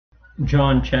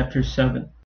John chapter 7.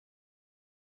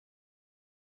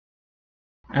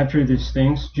 After these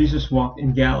things, Jesus walked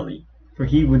in Galilee, for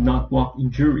he would not walk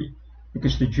in Jewry,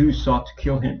 because the Jews sought to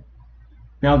kill him.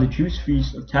 Now the Jews'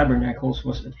 feast of tabernacles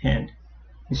was at hand.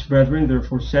 His brethren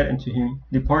therefore said unto him,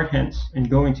 Depart hence, and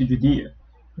go into Judea,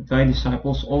 that thy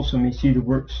disciples also may see the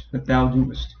works that thou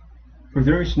doest. For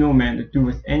there is no man that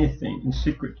doeth anything in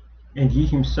secret, and he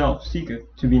himself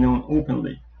seeketh to be known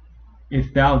openly.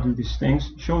 If thou do these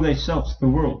things, show thyself to the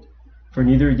world. For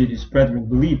neither did his brethren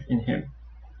believe in him.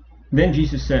 Then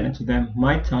Jesus said unto them,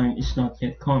 My time is not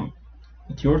yet come,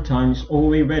 but your time is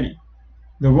always ready.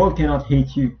 The world cannot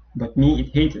hate you, but me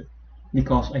it hateth,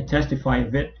 because I testify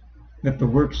of it, that the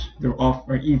works thereof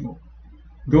are evil.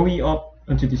 Go ye up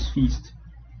unto this feast.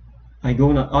 I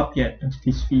go not up yet unto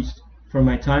this feast, for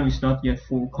my time is not yet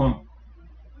full come.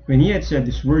 When he had said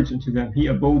these words unto them, he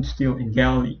abode still in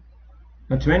Galilee.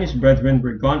 But when his brethren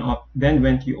were gone up, then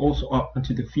went he also up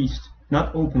unto the feast,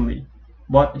 not openly,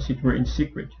 but as it were in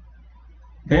secret.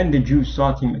 Then the Jews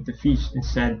sought him at the feast, and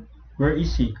said, Where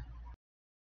is he?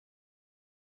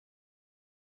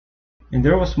 And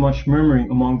there was much murmuring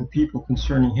among the people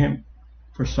concerning him.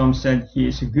 For some said, He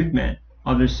is a good man.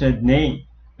 Others said, Nay,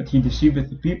 but he deceiveth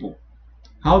the people.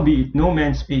 Howbeit no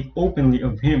man spake openly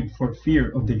of him for fear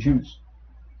of the Jews.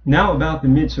 Now about the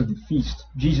midst of the feast,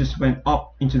 Jesus went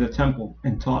up into the temple,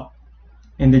 and taught.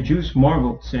 And the Jews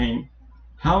marveled, saying,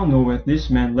 How knoweth this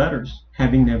man letters,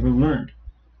 having never learned?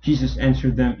 Jesus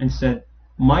answered them, and said,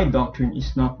 My doctrine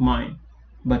is not mine,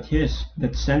 but his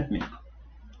that sent me.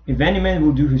 If any man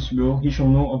will do his will, he shall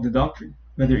know of the doctrine,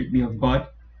 whether it be of God,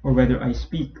 or whether I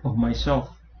speak of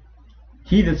myself.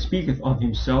 He that speaketh of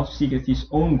himself seeketh his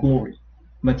own glory,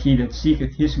 but he that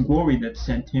seeketh his glory that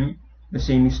sent him, the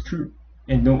same is true,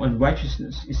 and no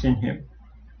unrighteousness is in him.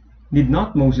 Did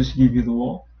not Moses give you the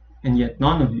law? And yet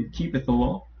none of you keepeth the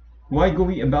law. Why go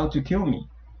ye about to kill me?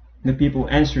 The people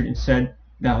answered and said,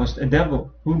 Thou hast a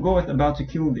devil, who goeth about to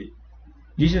kill thee?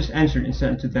 Jesus answered and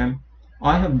said unto them,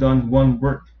 I have done one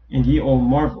work, and ye all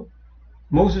marvel.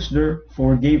 Moses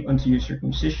therefore gave unto you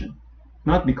circumcision,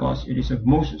 not because it is of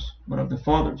Moses, but of the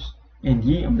fathers, and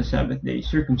ye on the Sabbath day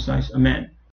circumcise a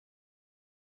man.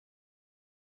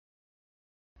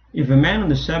 If a man on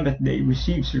the Sabbath day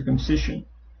receive circumcision,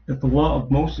 that the law of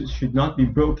Moses should not be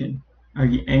broken, are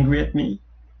ye angry at me,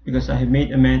 because I have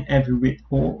made a man every whit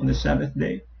whole on the Sabbath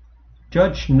day?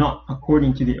 Judge not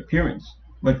according to the appearance,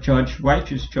 but judge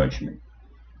righteous judgment.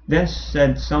 Then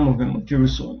said some of them of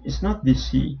Jerusalem, Is not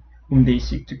this he whom they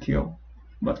seek to kill?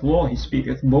 But lo, he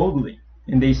speaketh boldly,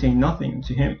 and they say nothing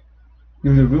to him.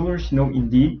 Do the rulers know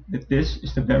indeed that this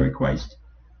is the very Christ?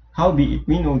 Howbeit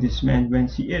we know this man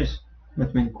whence he is,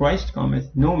 but when Christ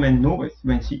cometh, no man knoweth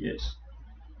whence he is.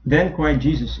 Then cried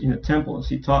Jesus in the temple as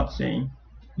he taught, saying,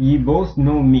 Ye both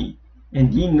know me,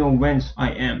 and ye know whence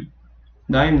I am.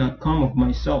 And I am not come of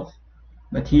myself,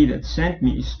 but he that sent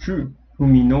me is true,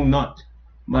 whom ye know not.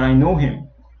 But I know him,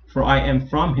 for I am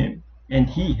from him, and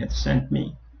he hath sent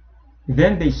me.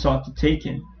 Then they sought to take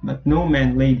him, but no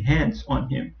man laid hands on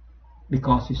him,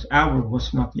 because his hour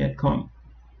was not yet come.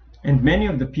 And many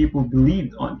of the people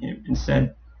believed on him, and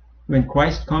said, When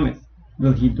Christ cometh,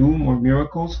 will he do more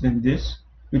miracles than this,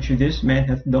 which this man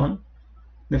hath done?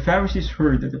 The Pharisees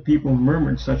heard that the people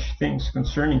murmured such things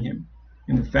concerning him,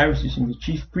 and the Pharisees and the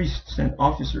chief priests sent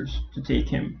officers to take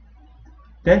him.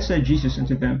 Then said Jesus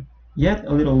unto them, Yet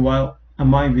a little while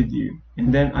am I with you,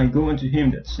 and then I go unto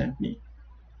him that sent me.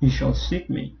 Ye shall seek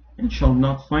me, and shall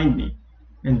not find me,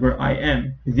 and where I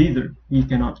am, thither ye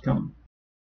cannot come.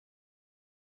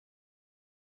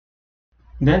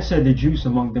 Then said the Jews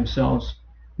among themselves,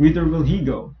 Whither will he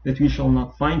go, that we shall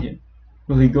not find him?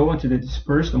 Will he go unto the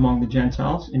dispersed among the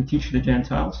Gentiles, and teach the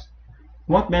Gentiles?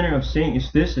 What manner of saying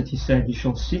is this that he said, Ye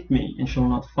shall seek me, and shall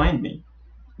not find me,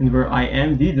 and where I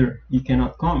am, thither ye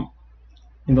cannot come?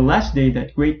 In the last day,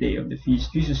 that great day of the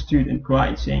feast, Jesus stood and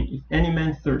cried, saying, If any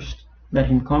man thirst, let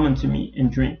him come unto me,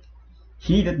 and drink.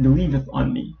 He that believeth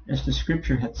on me, as the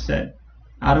Scripture hath said,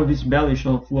 out of his belly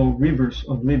shall flow rivers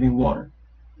of living water.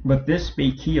 But this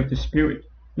spake he of the Spirit,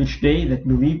 which they that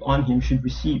believe on him should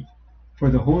receive. For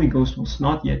the Holy Ghost was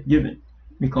not yet given,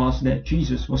 because that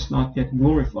Jesus was not yet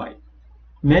glorified.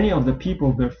 Many of the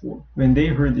people therefore, when they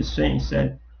heard this saying,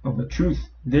 said, Of a truth,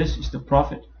 this is the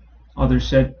prophet. Others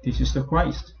said, This is the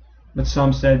Christ. But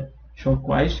some said, Shall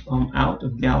Christ come out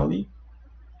of Galilee?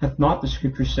 Hath not the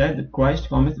Scripture said that Christ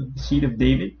cometh of the seed of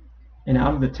David, and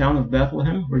out of the town of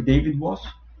Bethlehem, where David was?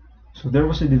 So there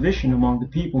was a division among the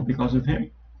people because of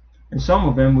him. And some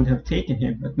of them would have taken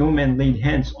him, but no man laid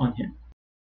hands on him.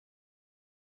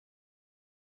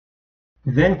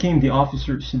 Then came the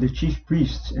officers to the chief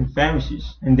priests and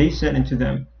Pharisees, and they said unto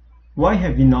them, Why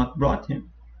have ye not brought him?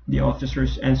 The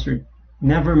officers answered,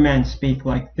 Never man spake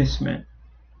like this man.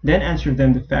 Then answered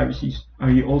them the Pharisees, Are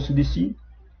ye also deceived?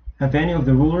 Have any of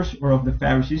the rulers or of the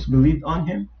Pharisees believed on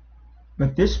him?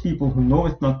 But this people who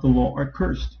knoweth not the law are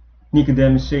cursed.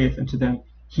 Nicodemus saith unto them,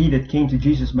 He that came to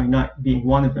Jesus by night, being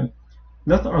one of them,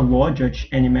 Doth our law judge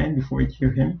any man before it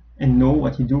hear him, and know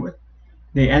what he doeth?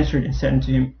 They answered and said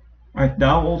unto him, Art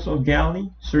thou also of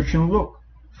Galilee? Search and look,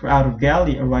 for out of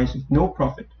Galilee ariseth no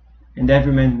prophet. And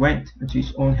every man went unto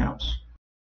his own house.